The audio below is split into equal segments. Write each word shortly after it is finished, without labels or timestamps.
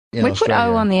in We put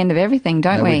Australia. O on the end of everything,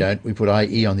 don't No, we? we don't. We put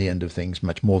IE on the end of things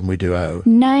much more than we do O.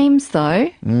 Names, though.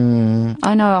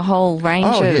 I know a whole range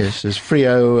Oh, of yes. There's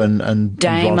Frio and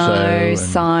Damo, Rosso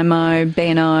Simo,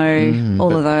 Benno,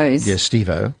 all of those. yes,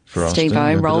 Steve-O for Austin.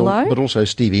 Steve-O, Rollo? But also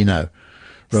Stevie, no.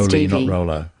 Rolly, not Stevie.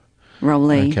 Rollo.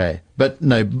 Rolly. Okay. But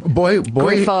no,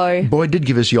 Griffo. Boy did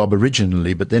give us yob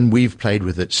originally, but then we've played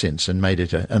with it since and made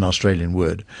it an Australian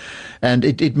word. And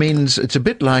it means, it's a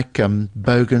bit like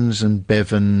Bogans and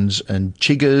Bevans and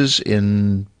Chiggers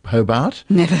in Hobart.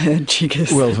 Never heard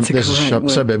chiggers. Well, It's there's a great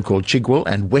word. suburb called Chigwell,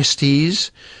 and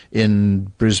Westies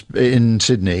in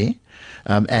Sydney,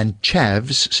 and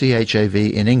Chavs,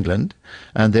 CHAV, in England.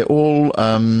 And they're all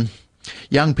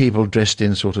young people dressed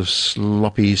in sort of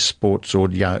sloppy sports or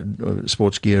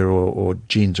sports gear or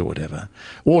jeans or whatever.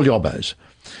 All yobbos.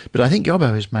 But I think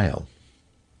yobbo is male,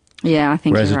 Yeah, I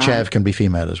think whereas you're a right. chav can be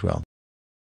female as well.